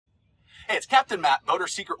Hey, it's Captain Matt, Boater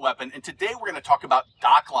Secret Weapon, and today we're going to talk about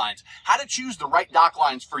dock lines. How to choose the right dock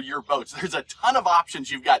lines for your boats. There's a ton of options.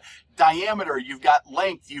 You've got diameter, you've got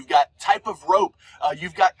length, you've got type of rope,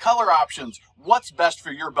 you've got color options. What's best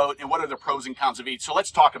for your boat and what are the pros and cons of each? So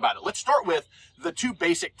let's talk about it. Let's start with the two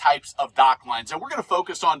basic types of dock lines. And we're going to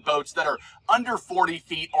focus on boats that are under 40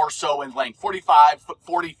 feet or so in length, 45,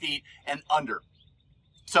 40 feet and under.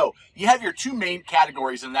 So you have your two main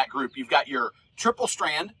categories in that group. You've got your triple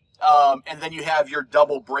strand, and then you have your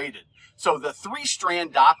double braided. So the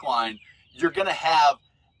 3-strand dock line, you're going to have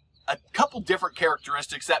a couple different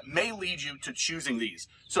characteristics that may lead you to choosing these.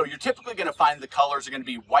 So you're typically going to find the colors are going to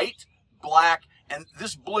be white, black, and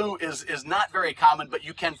this blue is not very common, but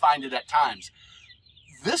you can find it at times.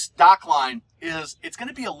 This dock line it's going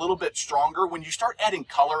to be a little bit stronger. When you start adding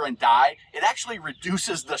color and dye, it actually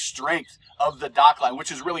reduces the strength of the dock line,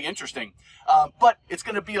 which is really interesting. But it's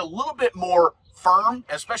going to be a little bit more firm,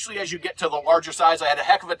 especially as you get to the larger size. I had a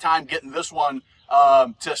heck of a time getting this one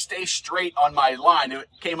to stay straight on my line. It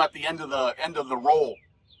came at the end of the roll.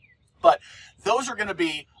 But those are going to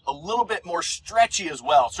be a little bit more stretchy as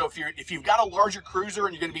well. So if you've got a larger cruiser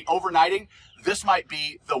and you're going to be overnighting, this might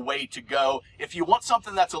be the way to go. If you want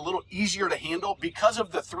something that's a little easier to handle, because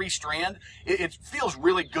of the 3-strand, it feels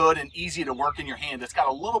really good and easy to work in your hand. It's got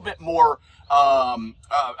a little bit more, I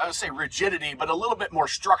would say rigidity, but a little bit more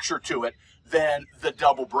structure to it than the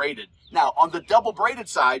double braided. Now, on the double braided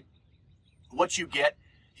side, what you get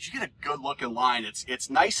is you get a good looking line. It's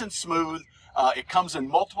nice and smooth. It comes in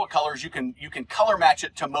multiple colors. You can color match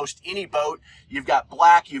it to most any boat. You've got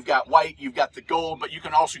black, you've got white, you've got the gold, but you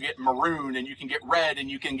can also get maroon, and you can get red,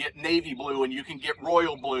 and you can get navy blue, and you can get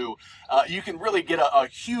royal blue. You can really get a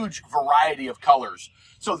huge variety of colors.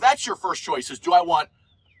 So that's your first choice, is do I want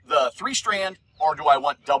the 3-strand or do I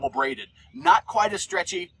want double braided? Not quite as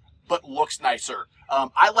stretchy, but looks nicer.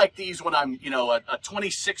 I like these when I'm, a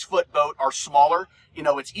 26-foot boat or smaller.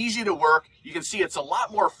 It's easy to work. You can see it's a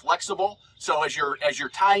lot more flexible. So as you're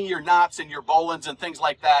tying your knots and your bowlines and things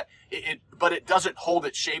like that, but it doesn't hold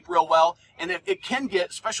its shape real well. And it can get,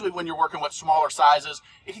 especially when you're working with smaller sizes,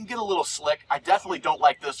 it can get a little slick. I definitely don't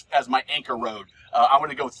like this as my anchor rode. I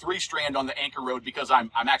want to go 3-strand on the anchor rode because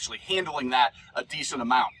I'm actually handling that a decent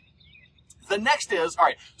amount. The next is, all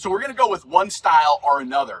right, so we're going to go with one style or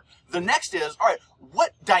another. The next is, all right,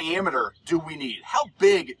 what diameter do we need? How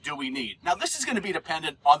big do we need? Now, this is going to be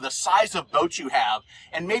dependent on the size of boat you have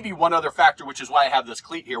and maybe one other factor, which is why I have this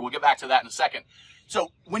cleat here. We'll get back to that in a second.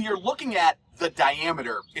 So when you're looking at the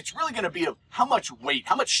diameter, it's really going to be of how much weight,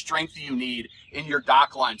 how much strength do you need in your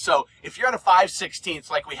dock line. So if you're at a 5/16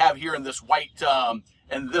 like we have here in this white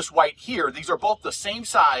here, these are both the same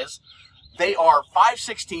size. They are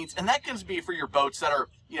 5/16, and that can be for your boats that are,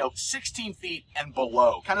 16 feet and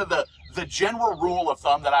below. Kind of the general rule of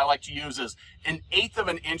thumb that I like to use is 1/8 of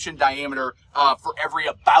an inch in diameter for every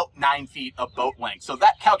about 9 feet of boat length. So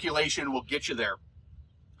that calculation will get you there.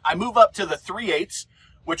 I move up to the 3/8,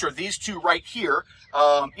 which are these two right here.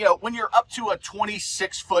 When you're up to a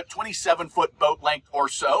 26-foot, 27-foot boat length or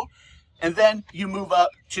so, and then you move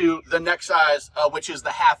up to the next size, which is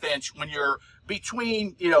the 1/2 inch when you're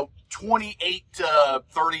between, 28 to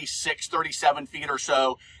 36, 37 feet or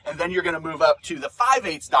so. And then you're going to move up to the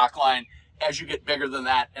 5/8 dock line as you get bigger than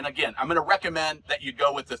that. And again, I'm going to recommend that you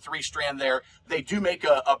go with the 3-strand there. They do make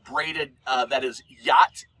a braided that is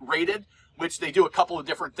yacht rated, which they do a couple of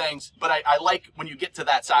different things. But I like, when you get to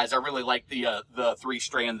that size, I really like the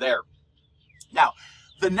 3-strand there. Now,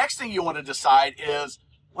 the next thing you want to decide is,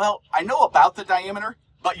 well, I know about the diameter,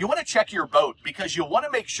 but you want to check your boat because you'll want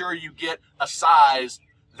to make sure you get a size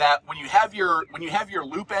that when you have your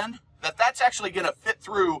loop end, that's actually going to fit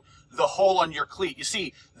through the hole on your cleat. You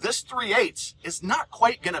see, this 3/8 is not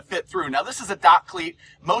quite going to fit through. Now, this is a dock cleat.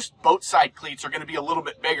 Most boat side cleats are going to be a little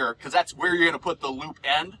bit bigger because that's where you're going to put the loop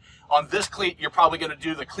end. On this cleat, you're probably going to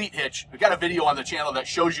do the cleat hitch. We've got a video on the channel that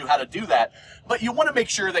shows you how to do that. But you want to make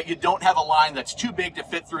sure that you don't have a line that's too big to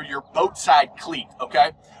fit through your boat side cleat,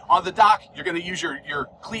 okay? On the dock, you're going to use your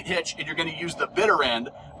cleat hitch, and you're going to use the bitter end,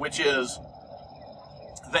 which is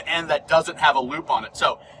the end that doesn't have a loop on it.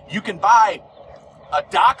 So you can buy a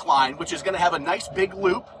dock line, which is going to have a nice big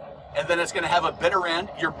loop, and then it's going to have a bitter end.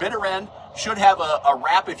 Your bitter end should have a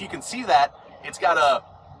wrap. If you can see that, it's got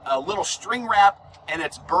a little string wrap, and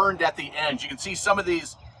it's burned at the ends. You can see some of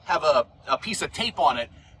these have a piece of tape on it.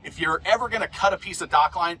 If you're ever going to cut a piece of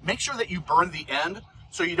dock line, make sure that you burn the end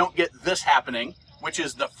so you don't get this happening, which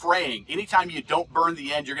is the fraying. Anytime you don't burn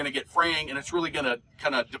the end, you're going to get fraying, and it's really going to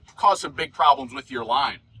kind of cause some big problems with your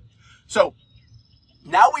line. So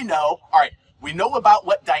now we know, all right, We know about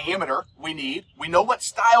what diameter we need. We know what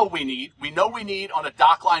style we need. We know we need on a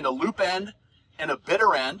dock line a loop end and a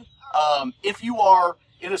bitter end. If you are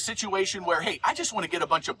in a situation where, hey, I just want to get a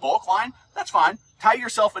bunch of bulk line, that's fine. Tie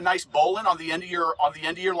yourself a nice bowline on the end of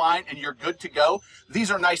your line, and you're good to go.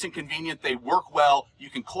 These are nice and convenient. They work well.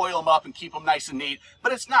 You can coil them up and keep them nice and neat.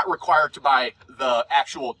 But it's not required to buy the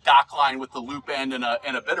actual dock line with the loop end and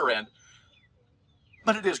a bitter end.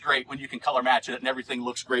 But it is great when you can color match it and everything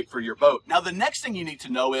looks great for your boat. Now, the next thing you need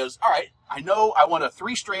to know is, all right, I know I want a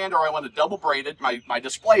 3-strand or I want a double braided. My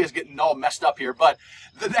display is getting all messed up here, but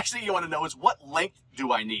the next thing you want to know is what length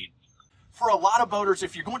do I need? For a lot of boaters,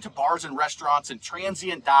 if you're going to bars and restaurants and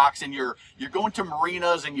transient docks and you're going to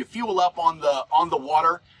marinas and you fuel up on the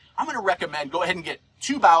water, I'm going to recommend go ahead and get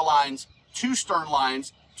 2 bow lines, 2 stern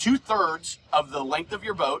lines, 2/3 of the length of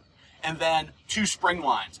your boat, and then 2 spring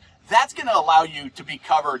lines. That's going to allow you to be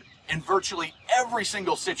covered in virtually every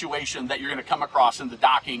single situation that you're going to come across in the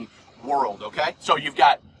docking world, okay? So you've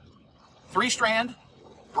got 3-strand,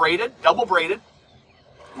 braided, double braided.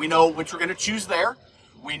 We know which we're going to choose there.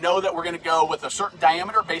 We know that we're going to go with a certain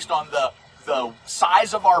diameter based on the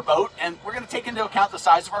size of our boat, and we're going to take into account the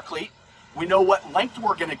size of our cleat. We know what length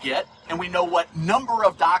we're going to get, and we know what number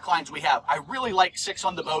of dock lines we have. I really like 6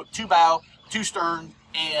 on the boat, 2 bow, 2 stern,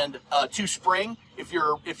 and 2 spring. If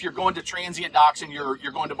you're going to transient docks and you're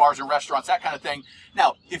going to bars and restaurants, that kind of thing.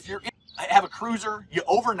 Now, if you have a cruiser, you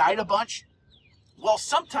overnight a bunch, well,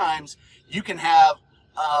 sometimes you can have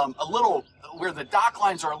a little where the dock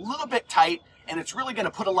lines are a little bit tight, and it's really going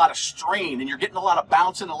to put a lot of strain, and you're getting a lot of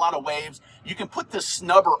bounce and a lot of waves. You can put this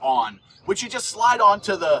snubber on, which you just slide on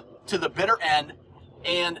to the bitter end,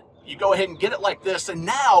 and you go ahead and get it like this. And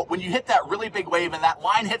now, when you hit that really big wave and that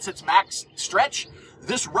line hits its max stretch,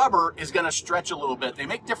 this rubber is going to stretch a little bit. They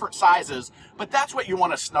make different sizes, but that's what you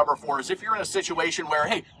want a snubber for, is if you're in a situation where,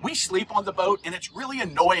 hey, we sleep on the boat and it's really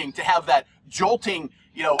annoying to have that jolting,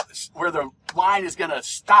 you know, where the line is going to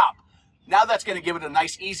stop. Now that's going to give it a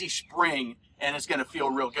nice easy spring, and it's going to feel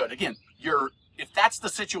real good. Again, if that's the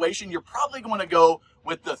situation, you're probably going to go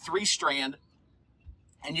with the 3-strand,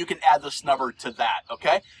 and you can add the snubber to that,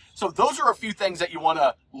 okay? So those are a few things that you want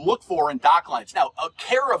to look for in dock lines. Now,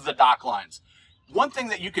 care of the dock lines. One thing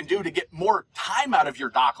that you can do to get more time out of your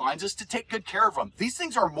dock lines is to take good care of them. These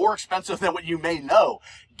things are more expensive than what you may know.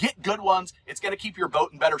 Get good ones. It's going to keep your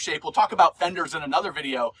boat in better shape. We'll talk about fenders in another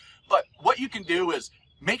video, but what you can do is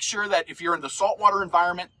make sure that if you're in the saltwater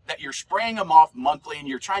environment, that you're spraying them off monthly and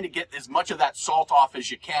you're trying to get as much of that salt off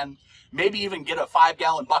as you can. Maybe even get a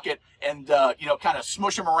 5-gallon bucket and, kind of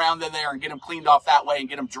smush them around in there and get them cleaned off that way and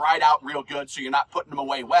get them dried out real good so you're not putting them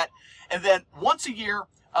away wet. And then once a year,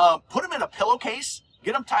 put them in a pillowcase,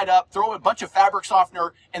 get them tied up, throw a bunch of fabric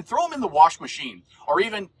softener, and throw them in the wash machine. Or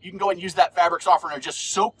even you can go and use that fabric softener and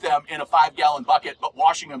just soak them in a 5-gallon bucket, but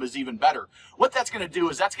washing them is even better. What that's going to do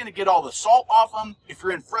is that's going to get all the salt off them. If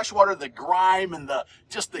you're in freshwater, the grime and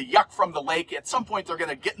just the yuck from the lake, at some point they're going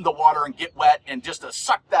to get in the water and get wet, and just to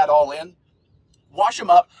suck that all in. Wash them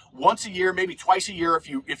up once a year, maybe twice a year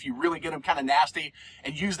if you really get them kind of nasty,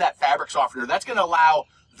 and use that fabric softener. That's going to allow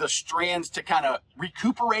the strands to kind of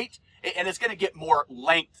recuperate, and it's going to get more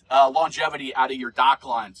length, longevity out of your dock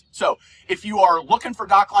lines. So if you are looking for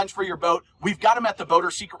dock lines for your boat, we've got them at the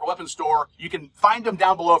Boater Secret Weapon Store. You can find them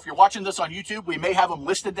down below. If you're watching this on YouTube, we may have them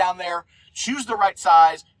listed down there. Choose the right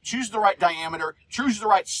size, choose the right diameter, choose the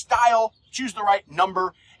right style, choose the right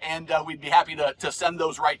number, and we'd be happy to send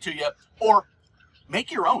those right to you. Or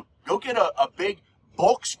make your own. Go get a big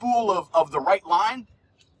bulk spool of the right line,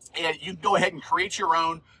 and you can go ahead and create your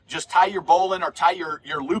own. Just tie your bowline or tie your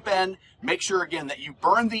loop end. Make sure, again, that you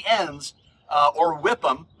burn the ends or whip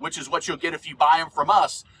them, which is what you'll get if you buy them from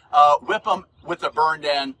us. Whip them with a burned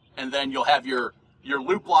end, and then you'll have your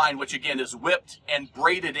loop line, which, again, is whipped and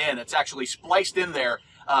braided in. It's actually spliced in there,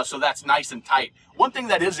 so that's nice and tight. One thing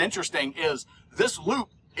that is interesting is this loop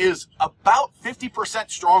is about 50%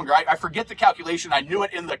 stronger. I forget the calculation. I knew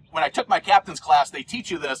it when I took my captain's class. They teach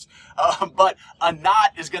you this, but a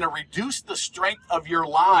knot is going to reduce the strength of your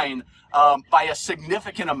line by a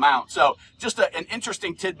significant amount. So just an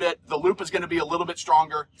interesting tidbit. The loop is going to be a little bit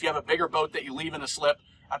stronger. If you have a bigger boat that you leave in a slip,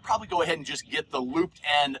 I'd probably go ahead and just get the looped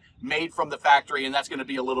end made from the factory, and that's going to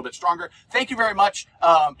be a little bit stronger. Thank you very much.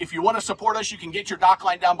 If you want to support us, you can get your dock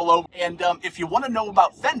line down below. And if you want to know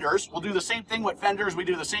about fenders, we'll do the same thing with fenders. We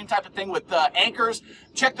do the same type of thing with anchors.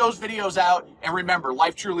 Check those videos out. And remember,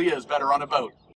 life truly is better on a boat.